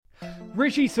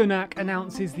Rishi Sunak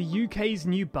announces the UK's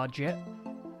new budget,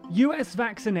 US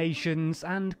vaccinations,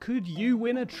 and could you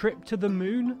win a trip to the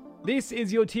moon? This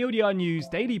is your TLDR News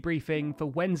daily briefing for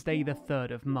Wednesday the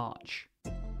 3rd of March.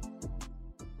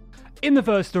 In the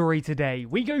first story today,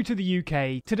 we go to the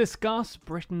UK to discuss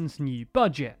Britain's new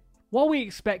budget. While we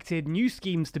expected new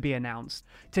schemes to be announced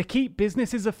to keep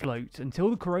businesses afloat until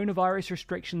the coronavirus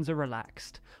restrictions are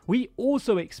relaxed, we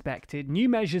also expected new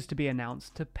measures to be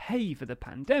announced to pay for the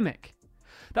pandemic.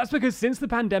 That's because since the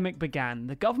pandemic began,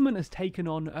 the government has taken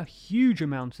on a huge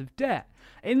amount of debt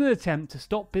in an attempt to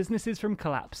stop businesses from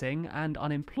collapsing and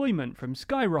unemployment from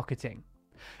skyrocketing.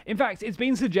 In fact, it's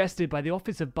been suggested by the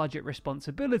Office of Budget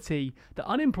Responsibility that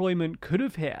unemployment could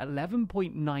have hit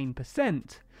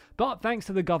 11.9%, but thanks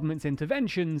to the government's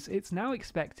interventions, it's now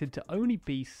expected to only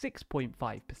be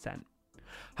 6.5%.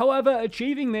 However,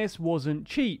 achieving this wasn't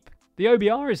cheap. The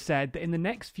OBR has said that in the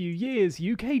next few years,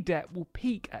 UK debt will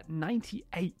peak at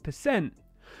 98%.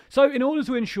 So in order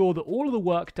to ensure that all of the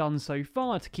work done so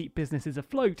far to keep businesses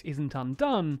afloat isn't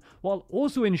undone, while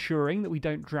also ensuring that we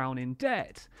don't drown in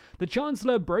debt, the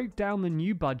Chancellor broke down the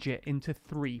new budget into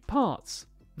 3 parts.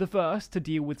 The first to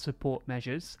deal with support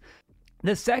measures,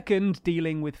 the second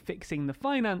dealing with fixing the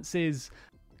finances,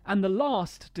 and the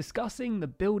last discussing the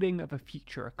building of a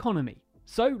future economy.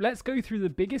 So let's go through the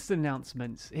biggest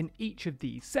announcements in each of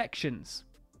these sections.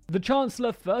 The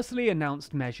Chancellor firstly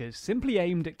announced measures simply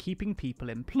aimed at keeping people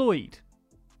employed.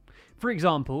 For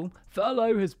example,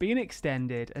 furlough has been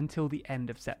extended until the end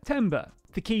of September,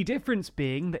 the key difference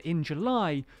being that in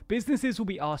July, businesses will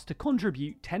be asked to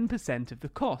contribute 10% of the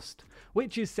cost,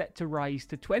 which is set to rise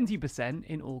to 20%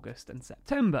 in August and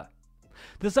September.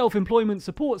 The Self-Employment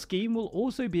Support Scheme will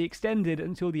also be extended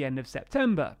until the end of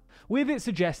September, with it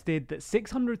suggested that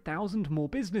 600,000 more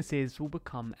businesses will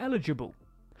become eligible.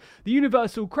 The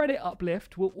Universal Credit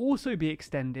Uplift will also be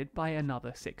extended by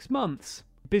another 6 months.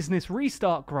 Business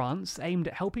Restart grants aimed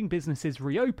at helping businesses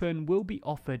reopen will be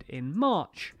offered in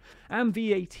March, and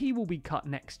VAT will be cut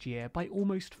next year by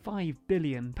almost £5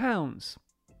 billion.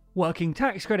 Working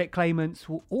tax credit claimants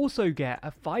will also get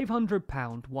a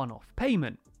 £500 one-off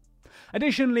payment.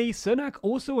 Additionally, Sunak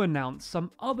also announced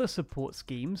some other support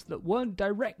schemes that weren't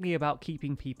directly about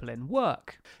keeping people in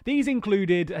work. These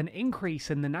included an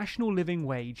increase in the national living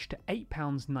wage to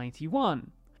 £8.91,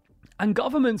 and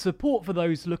government support for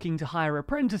those looking to hire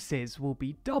apprentices will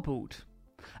be doubled.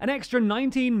 An extra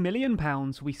 £19 million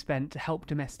will be spent to help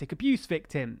domestic abuse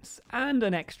victims, and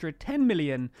an extra £10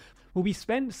 million will be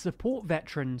spent to support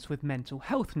veterans with mental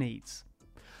health needs.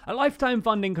 A lifetime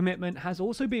funding commitment has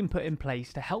also been put in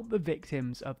place to help the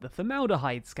victims of the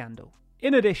formaldehyde scandal.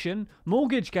 In addition,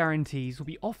 mortgage guarantees will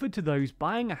be offered to those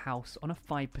buying a house on a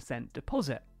 5%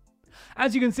 deposit.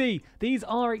 As you can see, these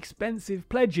are expensive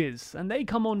pledges, and they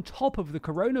come on top of the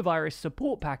coronavirus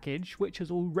support package, which has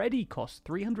already cost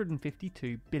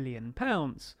 £352 billion.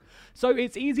 So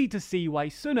it's easy to see why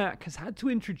Sunak has had to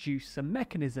introduce some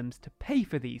mechanisms to pay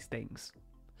for these things.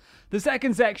 The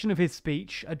second section of his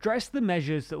speech addressed the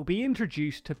measures that will be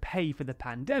introduced to pay for the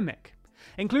pandemic.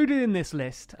 Included in this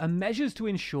list are measures to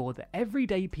ensure that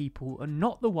everyday people are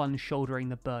not the ones shouldering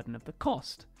the burden of the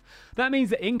cost. That means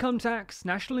that income tax,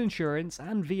 national insurance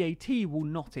and VAT will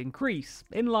not increase,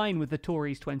 in line with the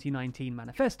Tories' 2019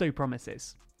 manifesto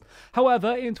promises.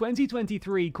 However, in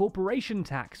 2023, corporation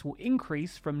tax will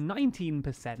increase from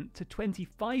 19% to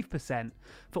 25%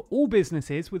 for all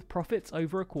businesses with profits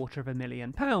over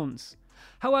 £250,000.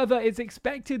 However, it's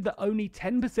expected that only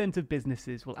 10% of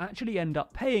businesses will actually end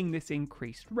up paying this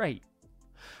increased rate.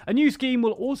 A new scheme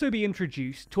will also be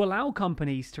introduced to allow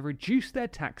companies to reduce their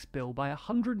tax bill by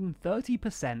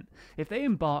 130% if they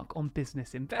embark on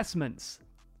business investments.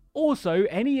 Also,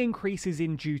 any increases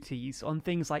in duties on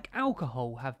things like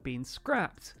alcohol have been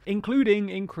scrapped, including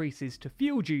increases to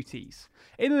fuel duties,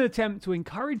 in an attempt to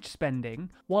encourage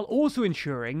spending while also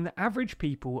ensuring that average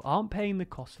people aren't paying the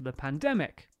cost of the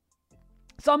pandemic.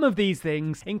 Some of these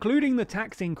things, including the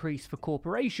tax increase for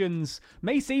corporations,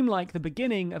 may seem like the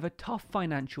beginning of a tough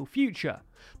financial future,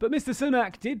 but Mr.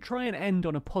 Sunak did try and end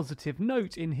on a positive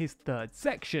note in his third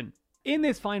section. In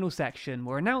this final section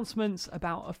were announcements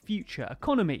about a future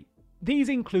economy. These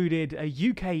included a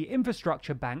UK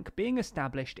infrastructure bank being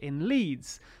established in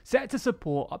Leeds, set to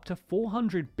support up to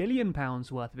 £400 billion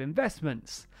worth of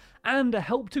investments, and a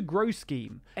Help to Grow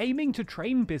scheme aiming to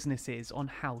train businesses on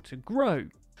how to grow.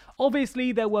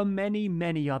 Obviously, there were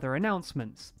many other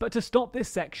announcements, but to stop this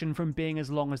section from being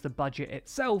as long as the budget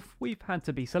itself, we've had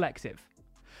to be selective.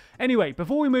 Anyway,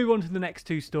 before we move on to the next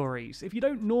two stories, if you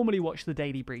don't normally watch the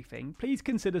Daily Briefing, please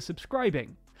consider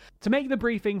subscribing. To make the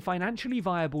briefing financially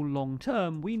viable long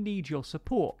term, we need your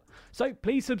support. So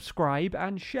please subscribe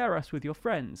and share us with your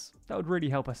friends. That would really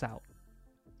help us out.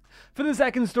 For the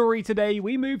second story today,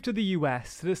 we move to the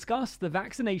US to discuss the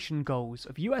vaccination goals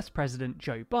of US President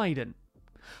Joe Biden.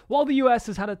 While the US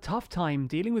has had a tough time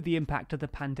dealing with the impact of the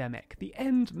pandemic, the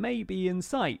end may be in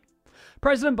sight.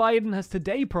 President Biden has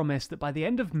today promised that by the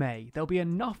end of May, there'll be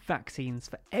enough vaccines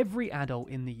for every adult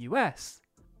in the US.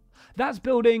 That's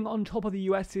building on top of the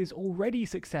US's already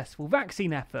successful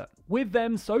vaccine effort, with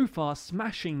them so far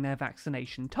smashing their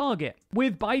vaccination target,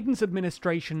 with Biden's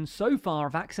administration so far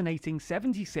vaccinating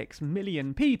 76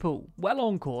 million people, well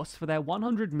on course for their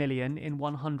 100 million in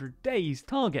 100 days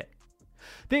target.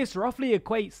 This roughly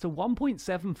equates to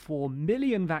 1.74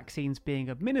 million vaccines being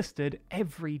administered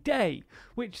every day,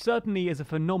 which certainly is a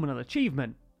phenomenal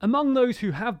achievement. Among those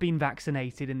who have been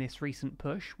vaccinated in this recent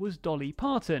push was Dolly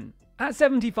Parton. At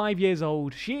 75 years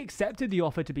old, she accepted the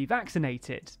offer to be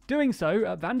vaccinated, doing so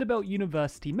at Vanderbilt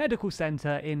University Medical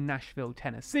Center in Nashville,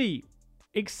 Tennessee.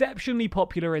 Exceptionally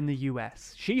popular in the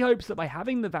US, she hopes that by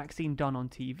having the vaccine done on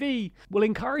TV will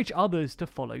encourage others to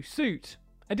follow suit.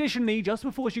 Additionally, just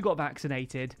before she got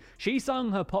vaccinated, she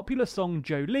sung her popular song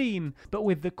Jolene, but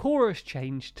with the chorus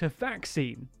changed to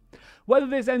Vaccine. Whether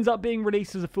this ends up being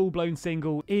released as a full-blown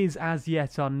single is as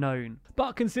yet unknown,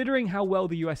 but considering how well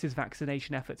the US's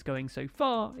vaccination effort's going so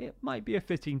far, it might be a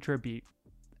fitting tribute.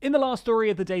 In the last story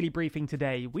of the Daily Briefing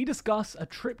today, we discuss a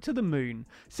trip to the moon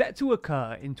set to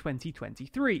occur in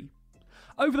 2023.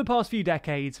 Over the past few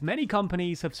decades, many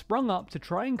companies have sprung up to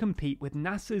try and compete with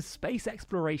NASA's space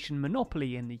exploration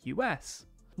monopoly in the US.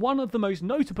 One of the most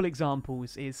notable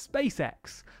examples is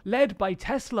SpaceX, led by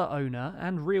Tesla owner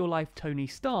and real-life Tony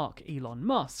Stark, Elon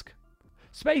Musk.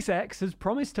 SpaceX has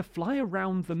promised to fly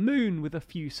around the moon with a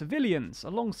few civilians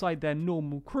alongside their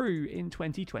normal crew in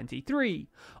 2023,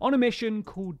 on a mission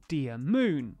called Dear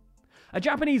Moon. A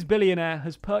Japanese billionaire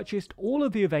has purchased all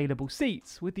of the available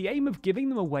seats with the aim of giving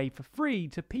them away for free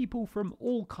to people from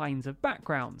all kinds of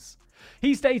backgrounds.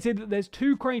 He stated that there's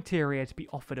two criteria to be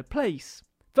offered a place.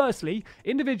 Firstly,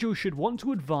 individuals should want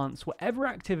to advance whatever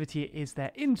activity it is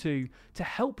they're into to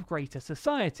help greater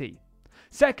society.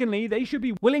 Secondly, they should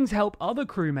be willing to help other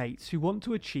crewmates who want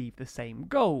to achieve the same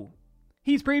goal.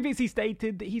 He's previously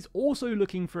stated that he's also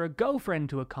looking for a girlfriend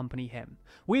to accompany him,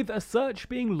 with a search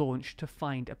being launched to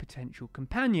find a potential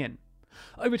companion.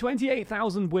 Over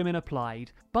 28,000 women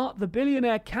applied, but the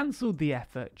billionaire cancelled the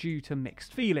effort due to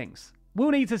mixed feelings. We'll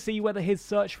need to see whether his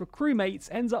search for crewmates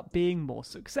ends up being more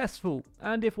successful,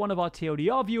 and if one of our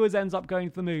TLDR viewers ends up going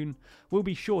to the moon, we'll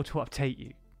be sure to update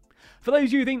you. For those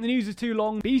of you who think the news is too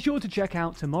long, be sure to check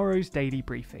out tomorrow's Daily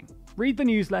Briefing. Read the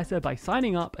newsletter by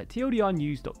signing up at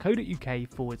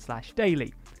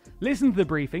tldrnews.co.uk/daily. Listen to the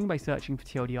briefing by searching for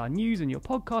TLDR News in your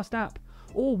podcast app,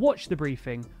 or watch the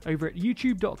briefing over at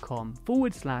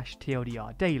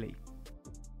youtube.com/TLDR Daily.